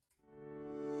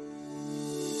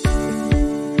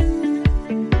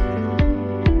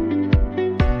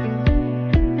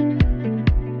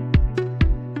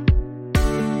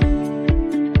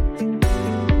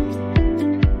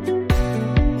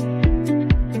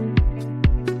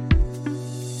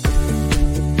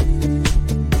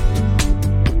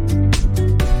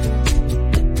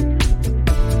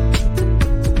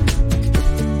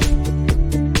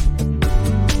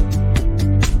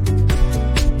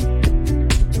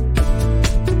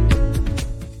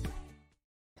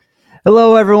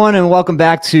Hello, everyone, and welcome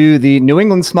back to the New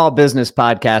England Small Business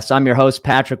Podcast. I'm your host,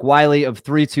 Patrick Wiley of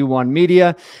 321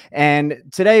 Media. And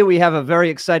today we have a very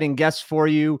exciting guest for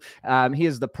you. He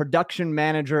is the production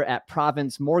manager at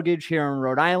Province Mortgage here in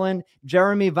Rhode Island,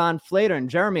 Jeremy VonFlatern.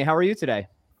 Jeremy, how are you today?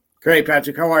 Great,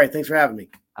 Patrick. How are you? Thanks for having me.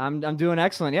 I'm doing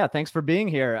excellent. Yeah, thanks for being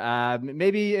here.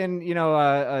 Maybe in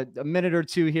a minute or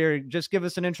two here, just give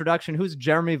us an introduction. Who's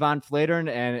Jeremy VonFlatern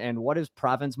and what is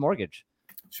Province Mortgage?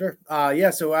 Sure.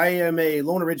 So I am a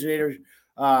loan originator,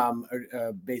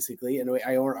 basically, and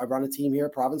I run a team here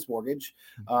at Province Mortgage.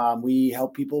 We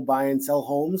help people buy and sell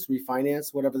homes,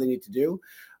 refinance, whatever they need to do.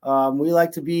 We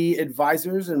like to be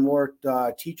advisors and more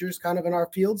teachers kind of in our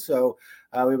field. So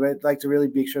we would like to really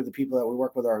make sure the people that we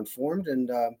work with are informed, and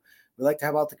we like to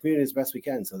help out the community as best we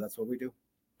can. So that's what we do.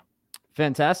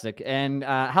 Fantastic. And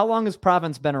how long has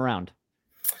Province been around?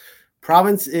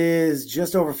 Province is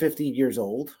just over 50 years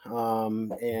old, and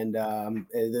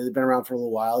they've been around for a little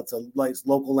while. It's a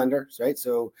local lender, right?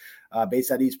 So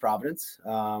based out of East Providence,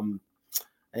 and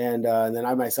then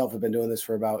I myself have been doing this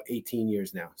for about 18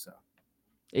 years now. So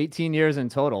 18 years in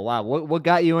total. Wow. What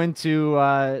got you into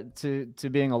to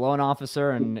being a loan officer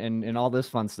and all this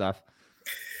fun stuff?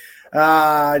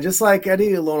 Just like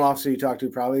any loan officer you talk to,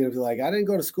 probably would be like, I didn't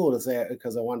go to school to say it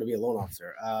because I wanted to be a loan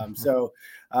officer.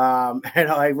 And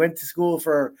I went to school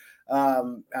for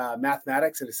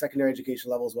mathematics at a secondary education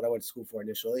level is what I went to school for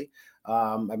initially. I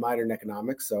minored in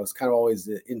economics, so I was kind of always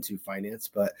into finance.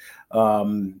 But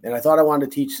and I thought I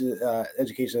wanted to teach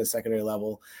education at a secondary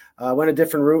level. I went a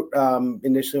different route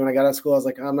initially when I got out of school. I was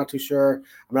like, I'm not too sure.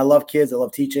 I mean, I love kids. I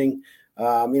love teaching.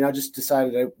 I just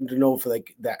decided I didn't know if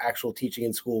like the actual teaching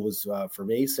in school was for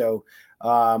me. So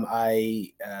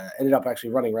I ended up actually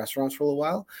running restaurants for a little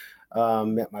while.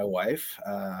 Met my wife,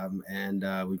 and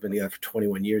we've been together for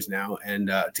 21 years now,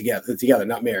 and together,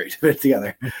 not married, but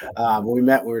together. When we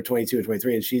met, we were 22 and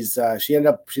 23, and she's a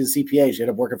CPA. She ended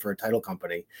up working for a title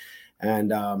company.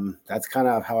 And that's kind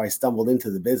of how I stumbled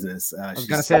into the business. I was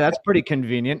going to say that's pretty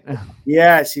convenient.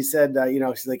 Yeah, she said,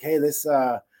 she's like, hey, there's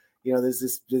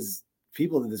this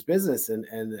people in this business and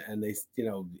they,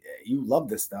 you love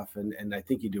this stuff and I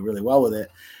think you do really well with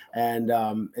it.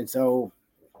 And so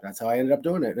that's how I ended up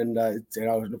doing it. And I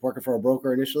was working for a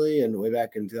broker initially and way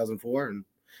back in 2004. And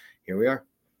here we are.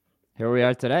 Here we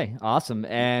are today. Awesome.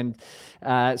 And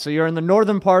so you're in the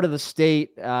northern part of the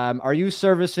state. Are you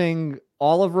servicing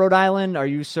all of Rhode Island? Are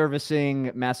you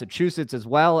servicing Massachusetts as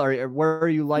well? Or where are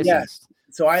you licensed? Yeah.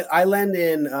 So I lend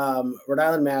in Rhode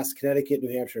Island, Mass, Connecticut,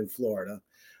 New Hampshire, and Florida.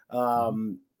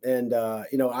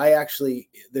 I actually,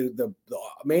 the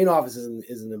main office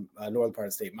is in the northern part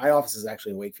of the state. My office is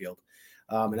actually in Wakefield,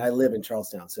 and I live in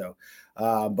Charlestown. So,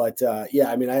 I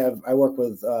work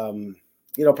with,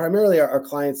 primarily our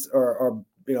clients are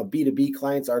B2B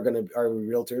clients are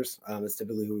realtors. That's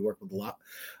typically who we work with a lot.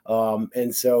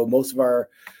 And so most of our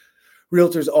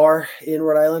realtors are in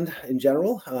Rhode Island in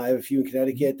general. I have a few in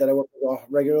Connecticut that I work with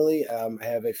regularly. I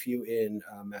have a few in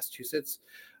Massachusetts.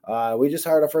 We just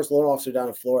hired our first loan officer down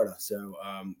in Florida, so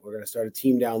we're going to start a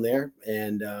team down there,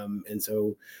 and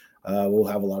so we'll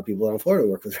have a lot of people down in Florida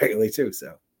to work with regularly too.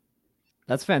 So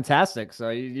that's fantastic. So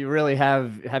you really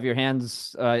have your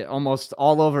hands almost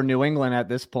all over New England at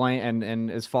this point,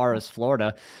 and as far as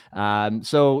Florida.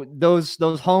 So those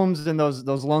homes and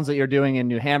those loans that you're doing in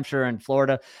New Hampshire and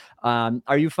Florida.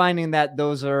 Are you finding that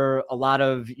those are a lot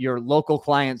of your local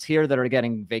clients here that are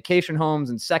getting vacation homes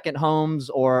and second homes,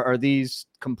 or are these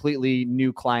completely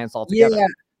new clients altogether? Yeah,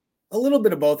 a little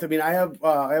bit of both. I mean, I have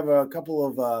a couple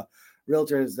of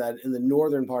realtors that in the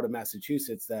northern part of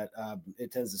Massachusetts that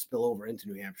it tends to spill over into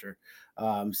New Hampshire.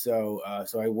 So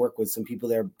I work with some people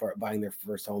there buying their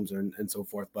first homes and so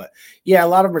forth. But yeah, a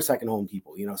lot of them are second home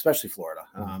people, especially Florida.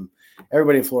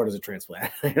 Everybody in Florida is a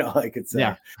transplant.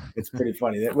 It's pretty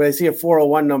funny. When they see a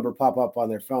 401 number pop up on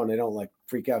their phone, they don't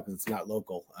freak out because it's not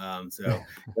local.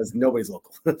 Because nobody's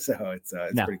local. So it's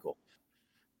pretty cool.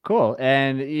 Cool.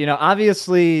 And,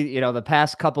 obviously, the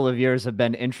past couple of years have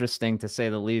been interesting to say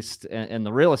the least in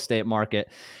the real estate market.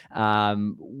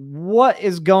 What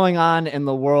is going on in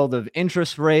the world of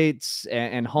interest rates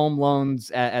and home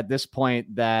loans at this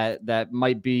point that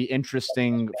might be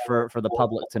interesting for the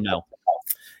public to know?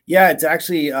 Yeah, it's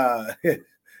actually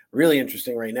really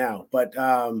interesting right now. But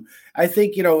I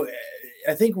think,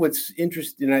 what's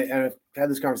interesting, and I've had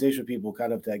this conversation with people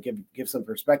kind of to give some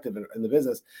perspective in the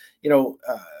business.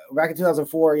 Back in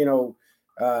 2004,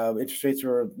 interest rates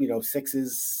were,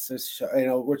 sixes,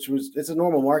 it's a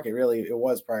normal market, really. It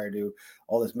was prior to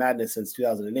all this madness since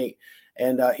 2008.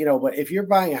 And, but if you're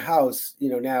buying a house,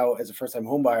 now as a first time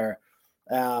home buyer,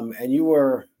 and you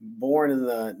were born in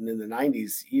the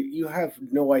 90s, you have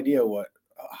no idea what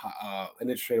an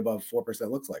interest rate above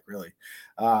 4% looks like, really.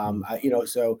 Mm.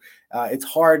 So it's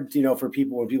hard, for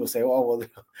people when people say, "Oh, well,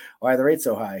 why are the rates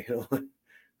so high?"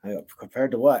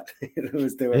 Compared to what?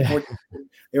 They were Yeah.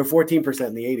 14%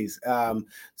 in the 80s.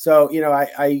 So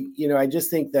I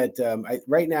just think that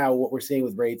right now what we're seeing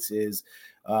with rates is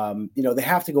they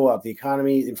have to go up. The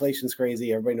economy, inflation's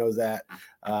crazy. Everybody knows that.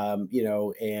 And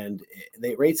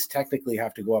the rates technically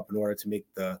have to go up in order to make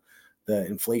the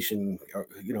inflation,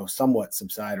 somewhat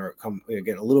subside or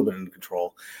get a little bit under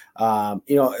control.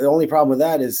 The only problem with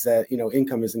that is that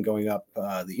income isn't going up.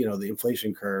 The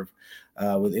inflation curve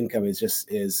with income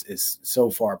is so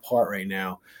far apart right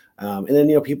now. And then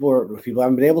people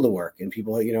haven't been able to work, and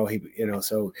people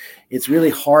so it's really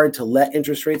hard to let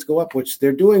interest rates go up, which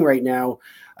they're doing right now.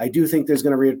 I do think there's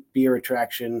going to be a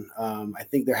retraction. I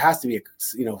think there has to be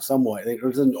somewhat. It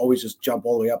doesn't always just jump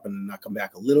all the way up and not come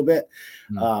back a little bit.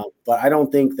 Mm. But I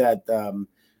don't think that.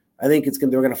 I think they're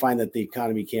going to find that the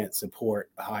economy can't support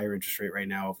a higher interest rate right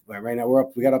now. Right now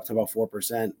we got up to about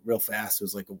 4% real fast. It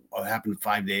was like it happened in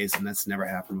 5 days, and that's never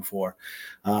happened before.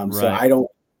 So Right. I don't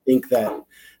think that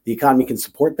the economy can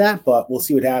support that, but we'll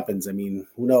see what happens. I mean,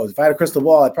 who knows? If I had a crystal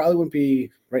ball, I probably wouldn't be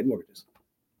writing mortgages.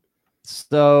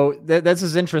 So this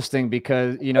is interesting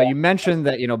because you mentioned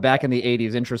that back in the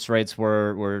 80s interest rates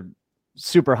were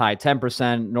super high,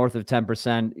 10%, north of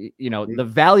 10%. The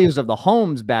values of the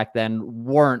homes back then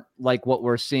weren't like what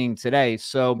we're seeing today.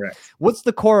 So Correct. what's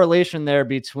the correlation there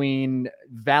between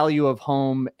value of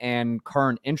home and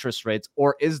current interest rates,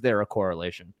 or is there a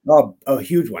correlation? Oh, a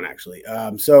huge one actually.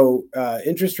 So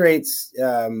interest rates.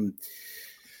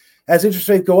 As interest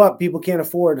rates go up, people can't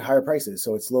afford higher prices,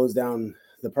 so it slows down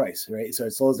the price, right? So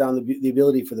it slows down the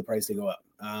ability for the price to go up.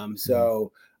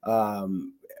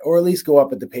 Or at least go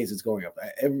up at the pace it's going up.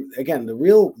 Again, the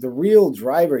real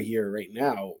driver here right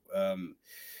now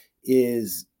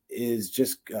is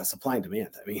just supply and demand.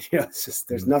 I mean, it's just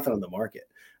there's Mhm. nothing on the market.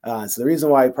 So the reason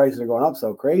why prices are going up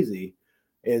so crazy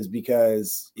is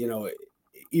because you're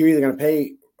either going to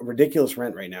pay a ridiculous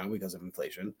rent right now because of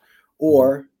inflation, Mhm.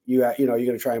 or you're going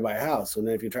to try and buy a house. And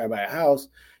then if you try and buy a house,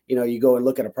 you go and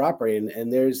look at a property,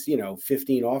 and there's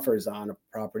 15 offers on a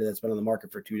property that's been on the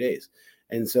market for 2 days,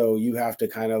 and so you have to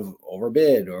kind of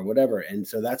overbid or whatever, and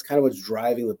so that's kind of what's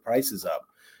driving the prices up.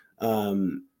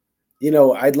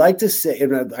 I'd like to say,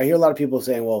 and I hear a lot of people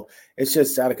saying, "Well, it's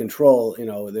just out of control."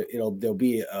 There'll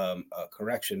be a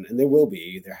correction, and there will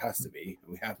be. There has to be.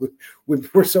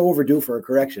 We're so overdue for a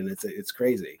correction. It's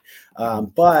crazy,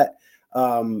 Mhm. but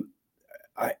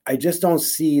I just don't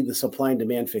see the supply and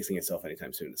demand fixing itself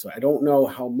anytime soon. So I don't know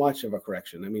how much of a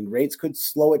correction. I mean, rates could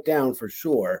slow it down for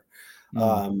sure,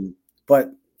 Mm. but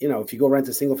if you go rent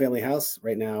a single family house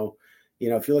right now,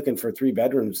 if you're looking for 3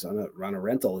 bedrooms on a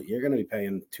rental, you're going to be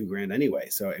paying $2,000 anyway.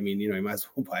 So I mean, you might as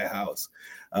well buy a house,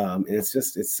 and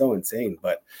it's so insane.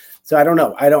 But so I don't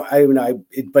know.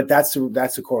 But that's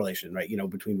a correlation, right?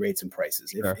 Between rates and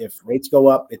prices. If Sure. if rates go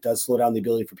up, it does slow down the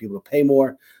ability for people to pay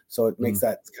more. So it makes Mm.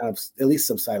 that kind of at least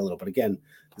subside a little. But again,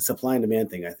 the supply and demand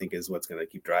thing, I think, is what's going to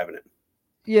keep driving it.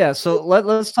 Yeah, so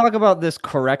let's talk about this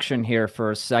correction here for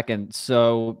a second.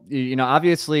 So,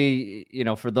 obviously,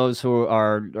 for those who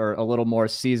are a little more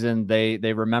seasoned, they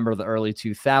remember the early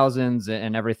 2000s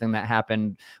and everything that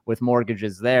happened with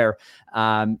mortgages there.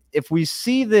 If we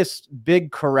see this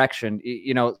big correction,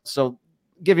 so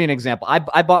give you an example.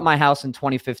 I bought my house in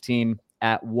 2015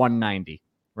 at 190,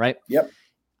 right? Yep.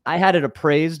 I had it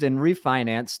appraised and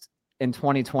refinanced in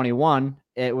 2021.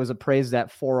 It was appraised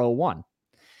at 401.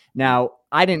 Now,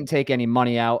 I didn't take any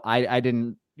money out. I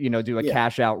didn't, do a Yeah.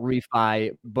 cash out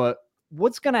refi, but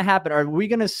what's going to happen? Are we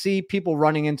going to see people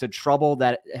running into trouble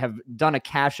that have done a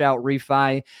cash out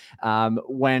refi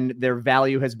when their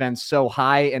value has been so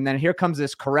high? And then here comes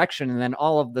this correction. And then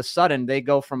all of the sudden they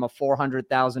go from a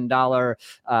 $400,000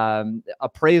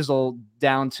 appraisal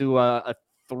down to a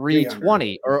 300.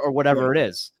 320 or Yeah. whatever it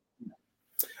is.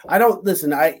 I don't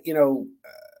listen. I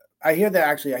hear that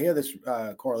actually. I hear this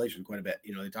correlation quite a bit.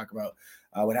 They talk about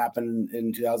what happened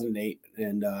in 2008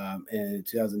 and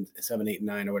 2007, 8, and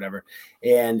 9, or whatever.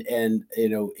 And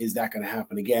is that going to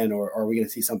happen again, or are we going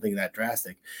to see something that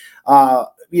drastic?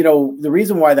 The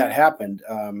reason why that happened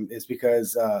is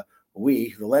because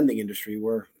we, the lending industry,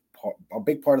 were a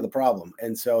big part of the problem.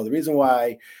 And so the reason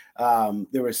why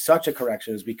there was such a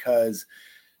correction is because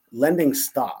lending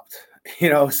stopped.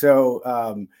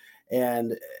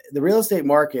 And the real estate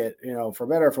market, for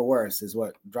better or for worse, is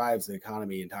what drives the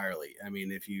economy entirely. I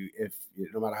mean, if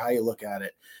no matter how you look at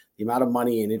it, the amount of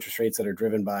money and interest rates that are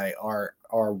driven by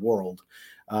our world,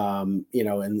 you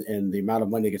know, and the amount of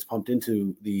money that gets pumped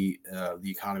into the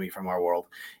economy from our world,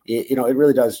 you know, it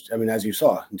really does. I mean, as you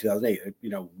saw in 2008, you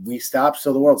know, we stopped,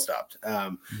 so the world stopped.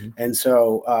 And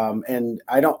so, and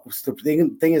I don't.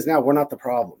 The thing is now we're not the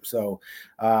problem. So,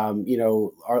 you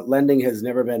know, our lending has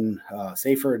never been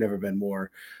safer, never been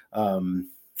more.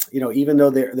 You know, even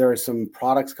though there are some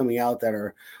products coming out that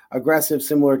are aggressive,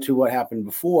 similar to what happened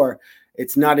before,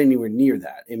 it's not anywhere near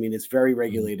that. I mean, it's very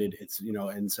regulated. It's, you know,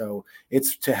 and so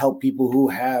it's to help people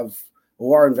who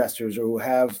are investors or who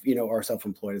have, you know, are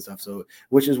self-employed and stuff. So,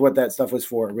 which is what that stuff was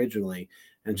for originally,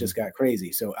 and just got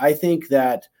crazy. So I think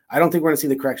that I don't think we're going to see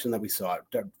the correction that we saw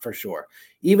for sure.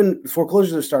 Even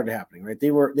foreclosures have started happening, right?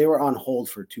 They were on hold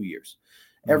for 2 years.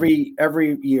 Every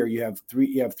year you have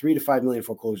 3 to 5 million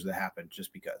foreclosures that happen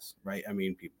just because, right? I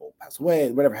mean, people pass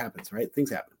away, whatever happens, right?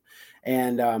 Things happen.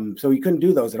 And so you couldn't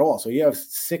do those at all. So you have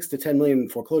 6 to 10 million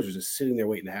foreclosures just sitting there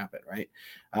waiting to happen, right?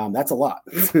 That's a lot.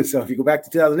 So if you go back to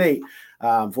 2008,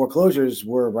 foreclosures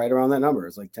were right around that number.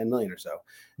 It's like 10 million or so.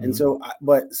 And so,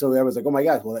 so I was like, oh my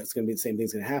God, well, that's going to be the same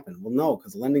thing's going to happen. Well, no,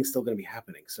 because lending's still going to be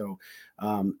happening. So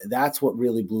that's what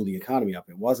really blew the economy up.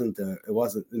 It wasn't,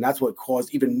 and that's what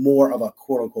caused even more of a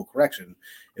quote unquote correction.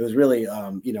 It was really,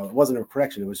 you know, it wasn't a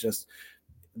correction. It was just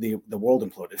the world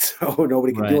imploded, so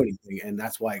nobody could do anything, and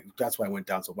that's why it went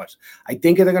down so much. I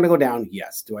think they're going to go down.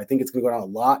 Yes. Do I think it's going to go down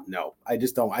a lot? No, I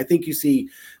just don't. I think you see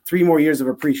 3 more years of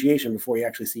appreciation before you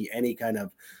actually see any kind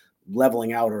of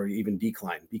leveling out or even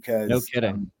decline. Because no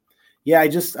kidding. Yeah,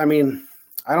 I mean,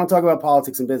 I don't talk about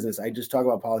politics and business. I just talk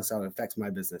about politics how it affects my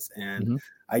business, and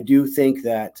I do think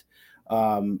that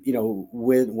you know,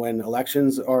 when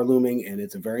elections are looming and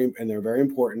they're very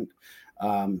important.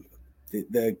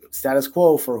 The status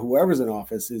quo for whoever's in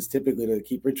office is typically to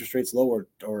keep interest rates lower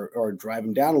or drive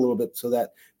them down a little bit so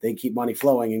that they keep money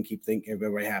flowing and keep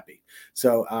everybody happy.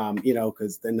 So, you know,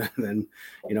 because then,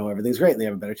 you know, everything's great and they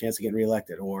have a better chance of getting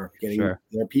reelected or getting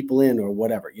their people in or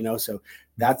whatever, you know. So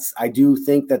I do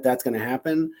think that that's going to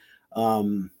happen. I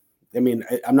mean,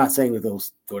 I'm not saying that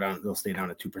they'll stay down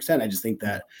at 2%. I just think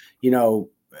that, you know,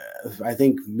 I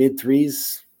think mid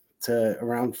 3s to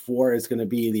around 4 is going to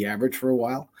be the average for a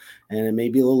while, and it may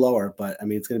be a little lower, but I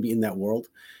mean, it's going to be in that world.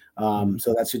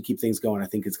 So that should keep things going. I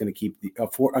think it's going to keep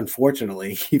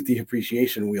unfortunately keep the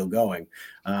appreciation wheel going.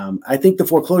 I think the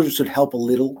foreclosure should help a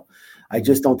little. I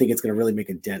just don't think it's going to really make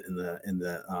a dent in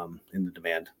the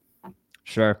demand.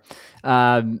 Sure.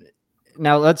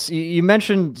 Now you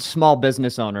mentioned small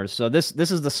business owners. So this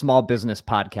is the small business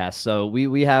podcast. So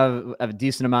we have a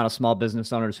decent amount of small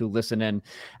business owners who listen in.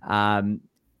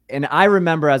 And I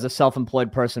remember as a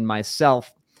self-employed person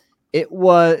myself, there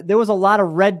was a lot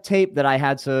of red tape that I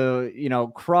had to, you know,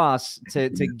 cross to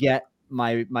get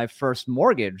my first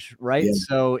mortgage, right? Yeah.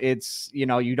 So it's, you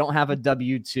know, you don't have a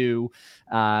W-2, you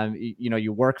know,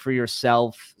 you work for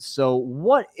yourself. So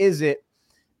what is it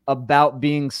about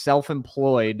being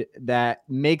self-employed that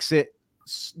makes it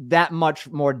that much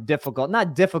more difficult?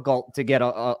 Not difficult to get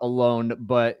a loan,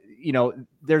 but you know,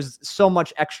 there's so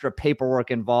much extra paperwork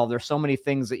involved. There's so many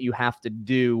things that you have to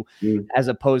do as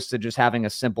opposed to just having a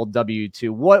simple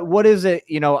W-2. What is it,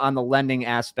 you know, on the lending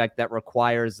aspect that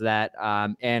requires that?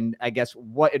 And I guess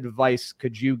what advice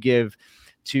could you give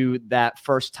to that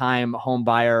first time home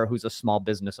buyer who's a small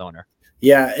business owner?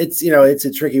 Yeah, it's, you know, it's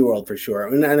a tricky world for sure.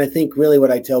 And I think really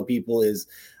what I tell people is,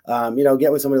 you know,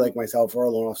 get with somebody like myself or a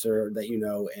loan officer that, you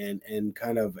know, and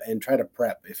try to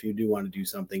prep if you do want to do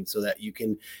something so that you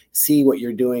can see what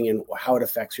you're doing and how it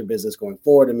affects your business going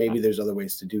forward. And maybe there's other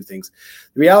ways to do things.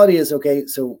 The reality is, okay,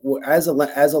 so as a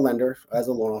lender, as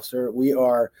a loan officer, we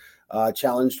are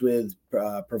challenged with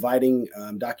providing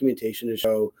documentation to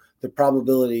show the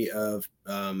probability of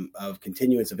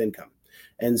continuance of income.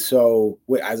 And so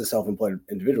as a self-employed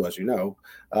individual, as you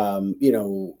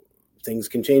know, things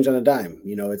can change on a dime.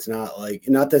 You know, it's not like,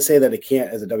 not to say that it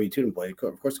can't as a W-2 employee.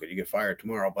 Of course, you get fired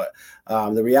tomorrow. But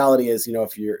the reality is, you know,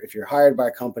 if you're hired by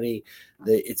a company,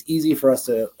 it's easy for us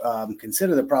to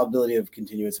consider the probability of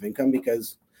continuance of income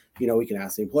because, you know, we can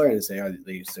ask the employer and say, are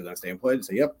they still going to stay employed? And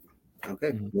say, yep.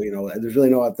 Okay. Well, you know, there's really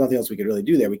nothing else we could really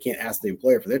do there. We can't ask the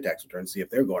employer for their tax return, see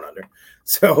if they're going under.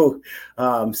 So,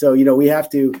 you know, we have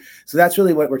to. So that's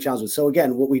really what we're challenged with. So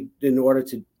again, in order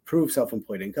to prove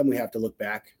self-employed income, we have to look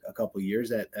back a couple of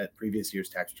years at previous year's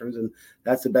tax returns, and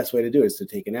that's the best way to do it, is to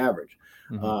take an average.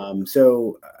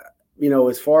 So, you know,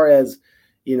 as far as,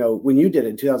 you know, when you did it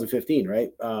in 2015,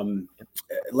 right?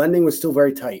 Lending was still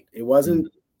very tight. It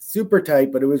wasn't super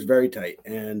tight, but it was very tight,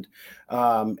 and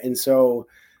so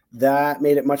that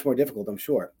made it much more difficult, I'm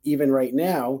sure. Even right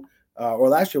now, or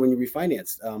last year when you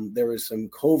refinanced, there was some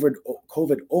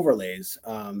COVID overlays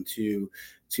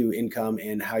to income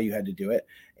and how you had to do it,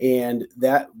 and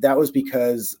that was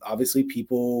because obviously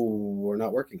people were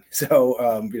not working, so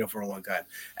for a long time,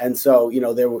 and so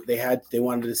they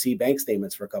wanted to see bank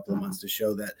statements for a couple of months to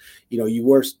show that you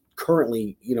were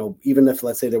currently, even if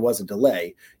let's say there was a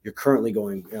delay, you're currently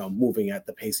going, moving at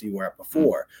the pace you were at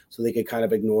before, so they could kind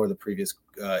of ignore the previous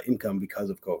income because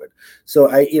of COVID. So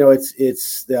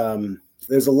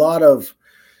there's a lot of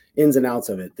ins and outs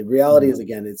of it. The reality is,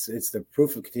 again, it's the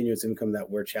proof of continuous income that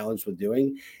we're challenged with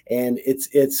doing, and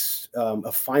it's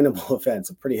a finable offense,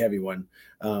 a pretty heavy one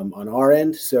on our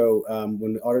end. So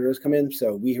when auditors come in,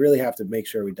 so we really have to make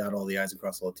sure we dot all the I's and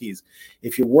cross all the T's.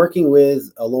 If you're working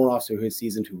with a loan officer who's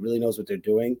seasoned, who really knows what they're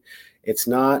doing, it's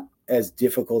not as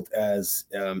difficult as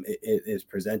it is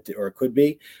presented, or it could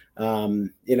be,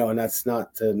 and that's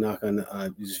not to knock on,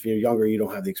 just if you're younger, you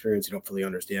don't have the experience, you don't fully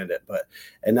understand it,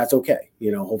 and that's okay.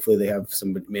 Hopefully they have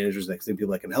some managers,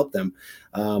 people that can help them.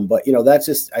 But that's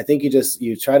just, I think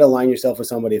you try to align yourself with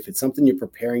somebody. If it's something you're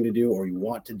preparing to do, or you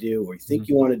want to do, or you think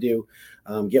you want to do,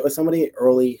 get with somebody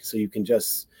early, so you can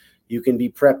be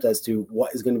prepped as to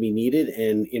what is going to be needed,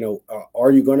 and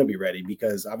are you going to be ready?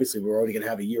 Because obviously we're already going to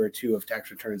have a year or two of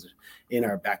tax returns in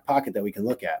our back pocket that we can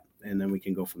look at, and then we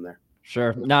can go from there.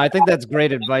 Sure. No, I think that's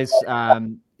great advice.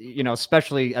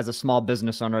 Especially as a small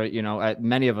business owner,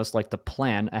 many of us like to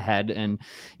plan ahead and,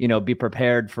 be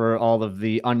prepared for all of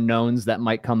the unknowns that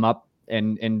might come up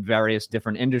in various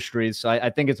different industries. So I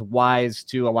think it's wise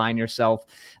to align yourself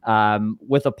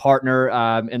with a partner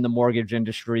in the mortgage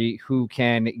industry who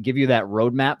can give you that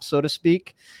roadmap, so to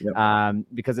speak,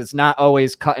 because it's not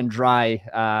always cut and dry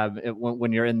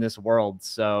when you're in this world.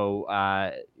 So,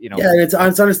 yeah, and it's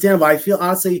understandable. I feel,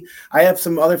 honestly, I have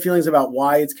some other feelings about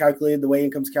why it's calculated the way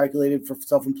income's calculated for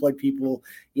self-employed people.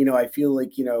 I feel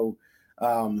like,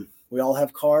 we all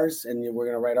have cars, and we're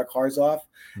going to write our cars off.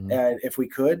 And if we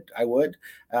could, I would.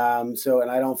 And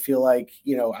I don't feel like,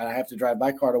 I have to drive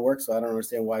my car to work. So I don't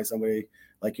understand why somebody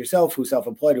like yourself, who's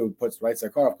self-employed, who writes their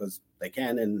car off because they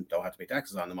can and don't have to pay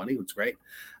taxes on the money, which is great.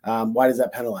 Why does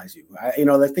that penalize you?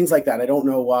 Things like that. I don't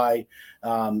know why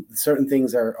certain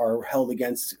things are held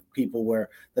against people where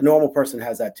the normal person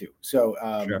has that too. So,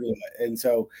 Sure. And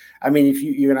so, I mean, if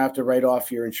you're going to have to write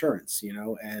off your insurance,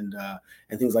 and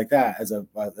things like that, as a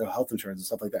health insurance and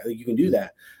stuff like that, you can do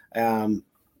that.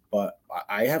 But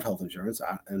I have health insurance,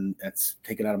 and that's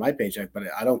taken out of my paycheck, but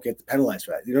I don't get penalized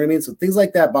for that. You know what I mean? So things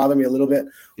like that bother me a little bit.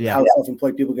 Yeah. How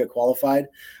self-employed people get qualified.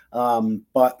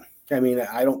 But I mean,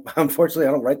 unfortunately,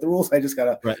 I don't write the rules. I just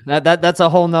gotta. Right. That's a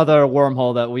whole nother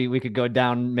wormhole that we could go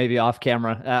down, maybe off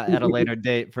camera at a later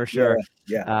date, for sure.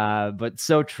 Yeah. But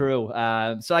so true.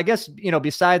 So I guess,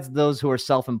 besides those who are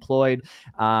self-employed,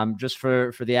 just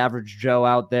for the average Joe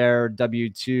out there,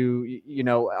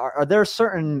 W-2, are there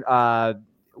certain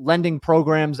lending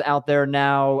programs out there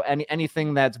now?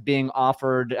 Anything that's being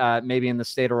offered, maybe in the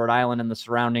state of Rhode Island and the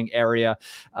surrounding area,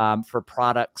 for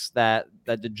products that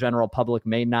the general public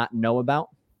may not know about?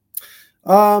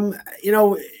 Again,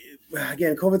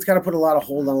 COVID's kind of put a lot of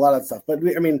hold on a lot of stuff, but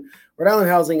Rhode Island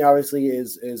housing obviously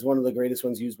is one of the greatest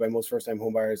ones used by most first-time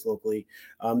homebuyers locally.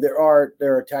 There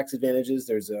are tax advantages.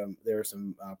 There are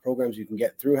some programs you can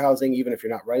get through housing, even if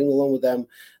you're not writing the loan with them.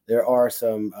 There are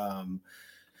some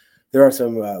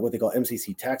what they call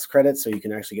MCC tax credits, so you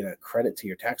can actually get a credit to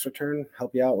your tax return,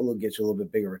 help you out. It'll get you a little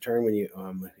bit bigger return when you're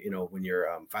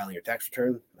filing your tax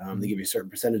return. They give you a certain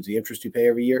percentage of the interest you pay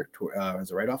every year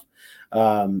as a write-off,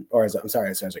 or as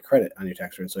a credit on your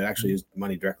tax return. So it actually is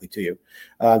money directly to you.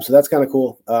 So that's kind of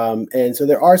cool. And so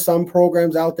there are some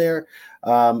programs out there.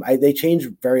 They change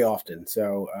very often.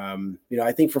 So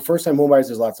I think for first-time homebuyers,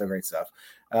 there's lots of great stuff.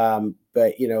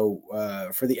 But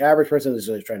for the average person who's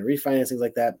really trying to refinance, things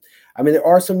like that, there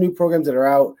are some new programs that are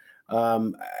out.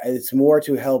 It's more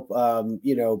to help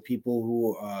people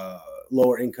who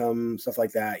lower income, stuff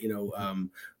like that,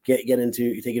 take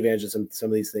advantage of some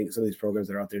of these things, some of these programs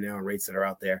that are out there now, and rates that are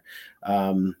out there.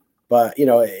 But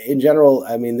in general,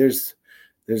 there's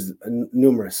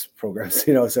numerous programs,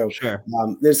 so Sure.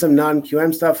 There's some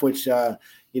non-QM stuff, which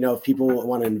if people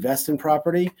want to invest in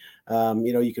property,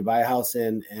 you could buy a house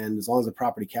and as long as the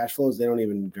property cash flows, they don't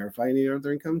even verify any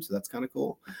other income. So that's kind of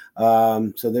cool.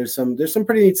 So there's some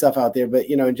pretty neat stuff out there, but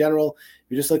in general,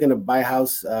 if you're just looking to buy a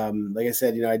house, like I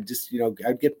said, I'd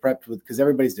get prepped with, because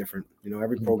everybody's different.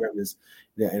 Every program is,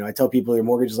 I tell people your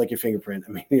mortgage is like your fingerprint.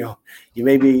 You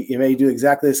may do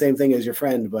exactly the same thing as your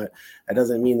friend, but that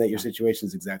doesn't mean that your situation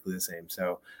is exactly the same.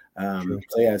 So, so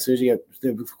yeah, as soon as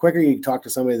the quicker you talk to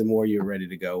somebody, the more you're ready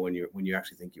to go when you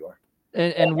actually think you are.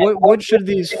 And what should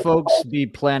these folks be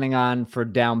planning on for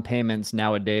down payments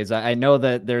nowadays? I know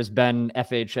that there's been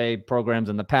FHA programs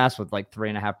in the past with like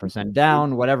 3.5%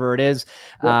 down, whatever it is.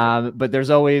 Yep. But there's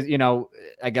always,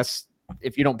 I guess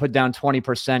if you don't put down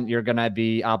 20%, you're going to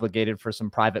be obligated for some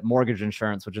private mortgage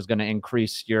insurance, which is going to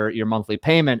increase your monthly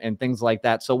payment and things like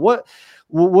that. So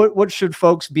what should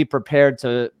folks be prepared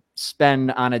to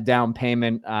spend on a down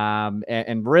payment?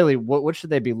 And really, what should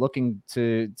they be looking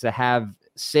to have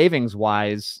savings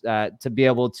wise to be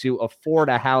able to afford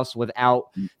a house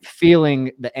without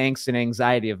feeling the angst and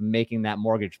anxiety of making that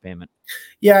mortgage payment?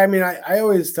 Yeah, I mean, I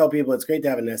always tell people it's great to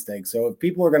have a nest egg. So if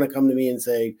people are going to come to me and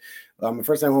say, I'm a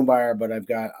first time home buyer, but I've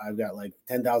got like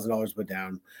 $10,000 put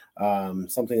down,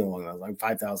 something along those like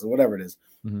 5,000, whatever it is.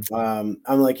 Mm-hmm.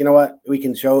 I'm like, you know what? I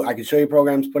can show you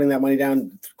programs putting that money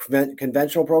down.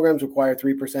 Conventional programs require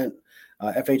 3%.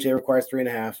 FHA requires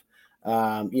 3.5.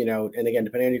 And again,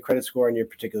 depending on your credit score and your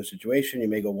particular situation, you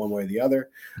may go one way or the other.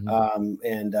 I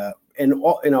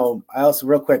also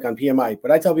real quick on PMI,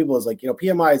 but I tell people is like,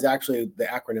 PMI is actually the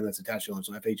acronym that's attached to it.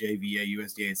 So FHA, VA,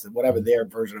 USDA, so whatever their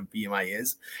version of PMI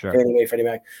is. Sure. Fannie Mae, Freddie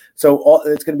Mac. So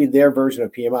it's going to be their version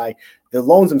of PMI. The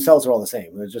loans themselves are all the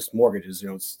same. They're just mortgages.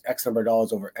 It's X number of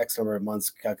dollars over X number of months,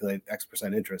 calculate X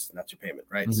percent interest, and that's your payment,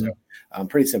 right? Mm-hmm. So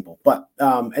pretty simple. But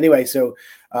anyway, so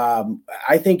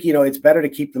I think it's better to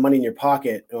keep the money in your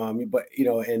pocket. But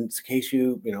in case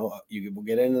you will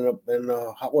get in and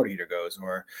a hot water heater goes,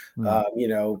 or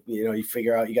you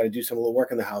figure out you got to do some little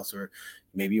work in the house, or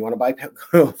maybe you want to buy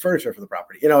furniture for the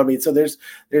property. You know what I mean? So there's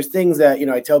things that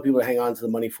I tell people to hang on to the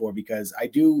money for, because I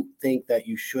do think that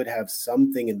you should have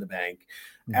something in the bank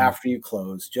after you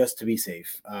close, just to be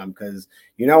safe, because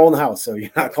you now own the house, so you're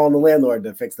not calling the landlord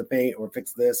to fix the paint or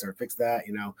fix this or fix that.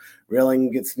 Railing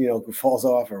gets falls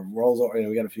off or rolls over.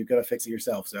 You got to fix it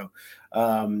yourself. So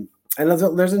and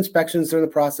there's inspections during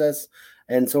the process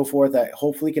and so forth that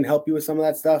hopefully can help you with some of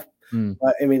that stuff.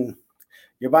 But I mean,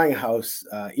 you're buying a house,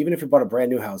 even if you bought a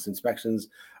brand new house, inspections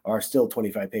are still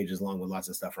 25 pages long with lots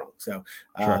of stuff wrong. So,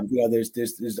 Sure.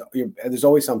 there's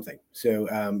always something. So,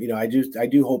 I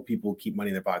do hope people keep money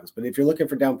in their pockets. But if you're looking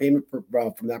for down payment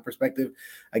from that perspective,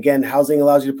 again, housing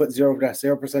allows you to put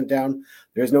 0% down.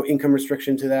 There's no income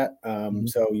restriction to that.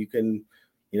 So you can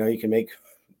make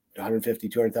 $150,000,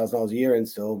 $200,000 a year and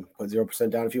still put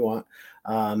 0% down if you want.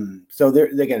 So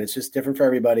again, it's just different for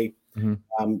everybody.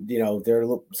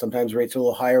 Sometimes rates are a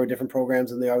little higher with different programs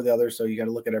than they are with the others, so you got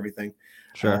to look at everything.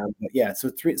 Sure. But yeah,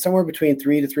 so somewhere between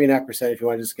 3 to 3.5% if you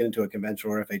want to just get into a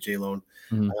conventional or FHA loan.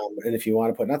 And if you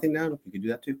want to put nothing down, you can do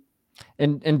that too.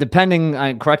 And depending,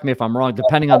 correct me if I'm wrong,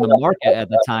 depending on the market at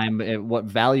the time, what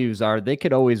values are, they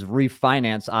could always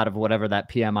refinance out of whatever that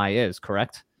PMI is,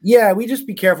 correct? Yeah, we just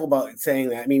be careful about saying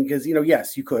that. I mean, because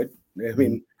yes, you could. I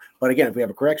mean, but again, if we have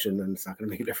a correction, then it's not going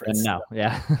to make a difference. And no,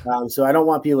 yeah. So I don't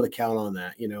want people to count on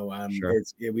that. Sure.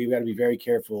 We've got to be very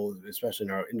careful, especially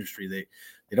in our industry. They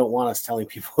don't want us telling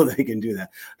people they can do that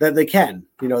they can.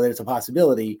 That it's a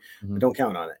possibility, but don't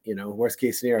count on it. Worst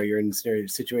case scenario, you're in the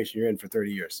situation you're in for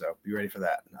 30 years. So be ready for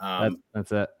that.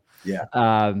 That's it. Yeah.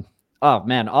 Oh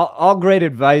man, all great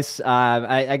advice.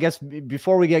 I guess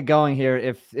before we get going here,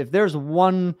 if there's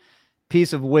one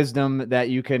piece of wisdom that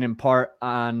you can impart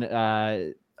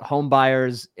on home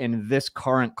buyers in this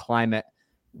current climate,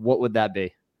 what would that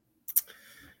be?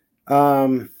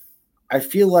 I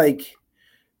feel like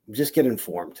just get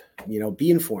informed, be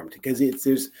informed, because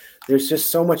there's just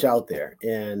so much out there.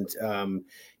 And,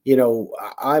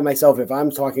 I myself, if I'm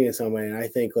talking to somebody and I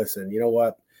think, listen, you know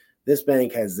what, this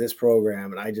bank has this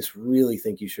program and I just really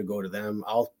think you should go to them,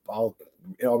 I'll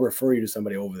refer you to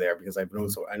somebody over there, because I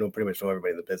know pretty much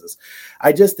everybody in the business.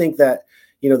 I just think that,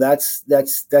 that's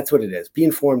what it is. Be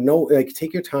informed.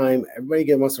 Take your time.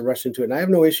 Everybody wants to rush into it. And I have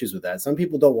no issues with that. Some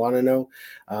people don't want to know.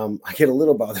 I get a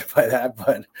little bothered by that,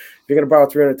 but if you're going to borrow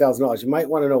 $300,000, you might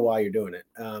want to know why you're doing it.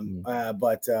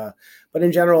 But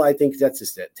in general, I think that's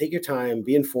just it. Take your time,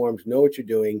 be informed, know what you're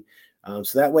doing.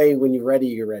 So that way, when you're ready,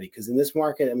 you're ready. Because in this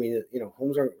market, I mean,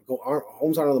 homes aren't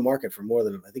on the market for more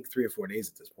than, I think, 3 or 4 days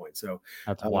at this point. So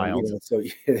that's wild. So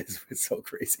it's so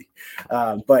crazy.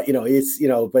 But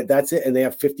but that's it. And they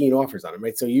have 15 offers on them,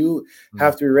 right? So you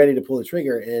have to be ready to pull the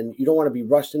trigger, and you don't want to be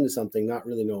rushed into something not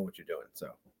really knowing what you're doing.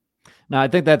 So. No, I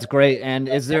think that's great. And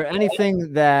is there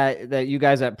anything that you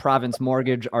guys at Province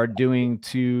Mortgage are doing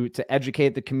to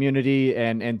educate the community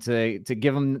and to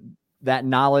give them that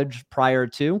knowledge prior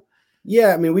to?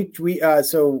 Yeah, I mean,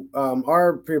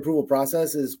 our pre-approval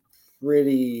process is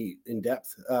pretty in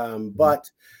depth,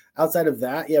 but outside of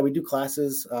that, yeah, we do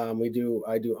classes. I do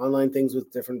online things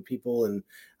with different people, and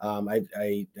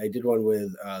I did one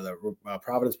with the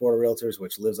Providence Board of Realtors,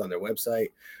 which lives on their website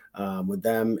with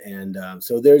them, and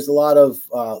so there's a lot of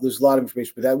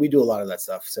information. But that we do a lot of that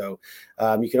stuff. So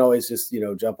you can always just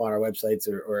jump on our websites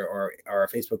or our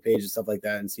Facebook page and stuff like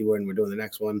that, and see when we're doing the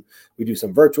next one. We do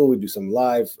some virtual, we do some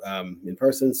live in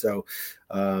person. So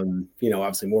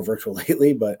obviously more virtual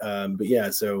lately, but yeah.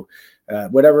 So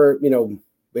whatever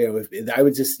I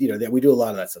would just that we do a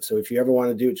lot of that stuff. So if you ever want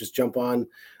to do it, just jump on,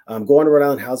 go on to Rhode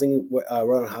Island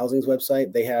Housing's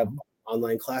website. They have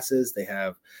online classes. They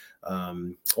have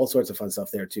all sorts of fun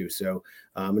stuff there too. So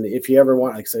and if you ever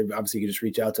want, like I said, obviously you can just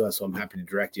reach out to us. So I'm happy to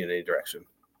direct you in any direction.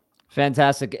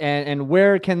 Fantastic. And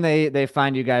where can they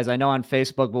find you guys? I know on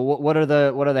Facebook, but what are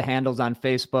the handles on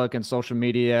Facebook and social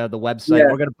media, the website? Yeah.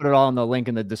 We're going to put it all in the link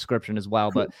in the description as well,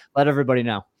 but let everybody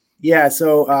know. Yeah,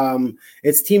 so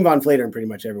it's Team VonFlatern pretty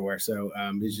much everywhere. So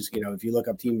it's just if you look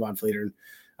up Team VonFlatern,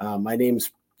 my name's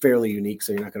fairly unique,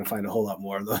 so you're not going to find a whole lot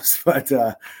more of those. But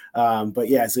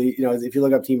yeah, so if you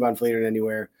look up Team VonFlatern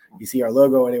anywhere, you see our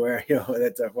logo anywhere,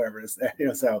 that's whatever it is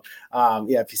there. So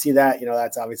yeah, if you see that,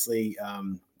 that's obviously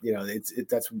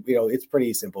it's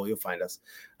pretty simple. You'll find us.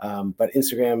 But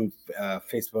Instagram,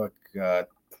 Facebook.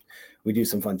 We do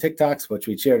some fun TikToks, which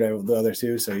we shared the other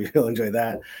two, so you'll enjoy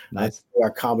that. Nice.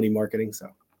 Our comedy marketing. So.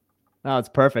 Oh, it's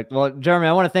perfect. Well, Jeremy,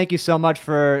 I want to thank you so much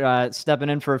for stepping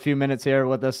in for a few minutes here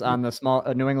with us on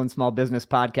the New England Small Business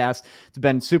Podcast. It's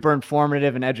been super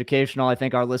informative and educational. I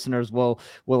think our listeners will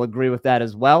agree with that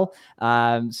as well.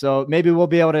 So maybe we'll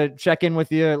be able to check in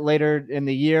with you later in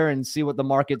the year and see what the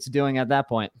market's doing at that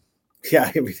point.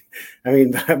 Yeah, I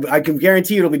mean, I can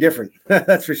guarantee it'll be different.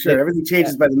 That's for sure. Everything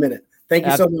changes by the minute. Thank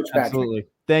you so much, Patrick. Absolutely.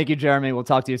 Thank you, Jeremy. We'll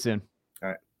talk to you soon. All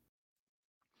right.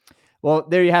 Well,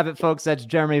 there you have it, folks. That's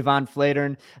Jeremy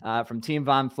VonFlatern from Team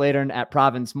VonFlatern at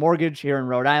Providence Mortgage here in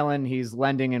Rhode Island. He's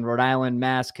lending in Rhode Island,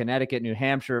 Mass, Connecticut, New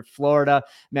Hampshire, Florida.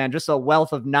 Man, just a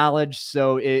wealth of knowledge.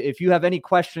 So if you have any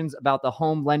questions about the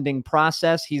home lending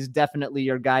process, he's definitely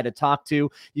your guy to talk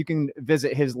to. You can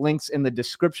visit his links in the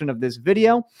description of this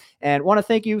video. And want to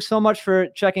thank you so much for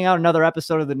checking out another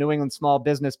episode of the New England Small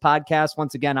Business Podcast.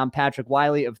 Once again, I'm Patrick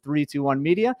Wiley of 321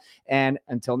 Media. And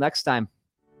until next time.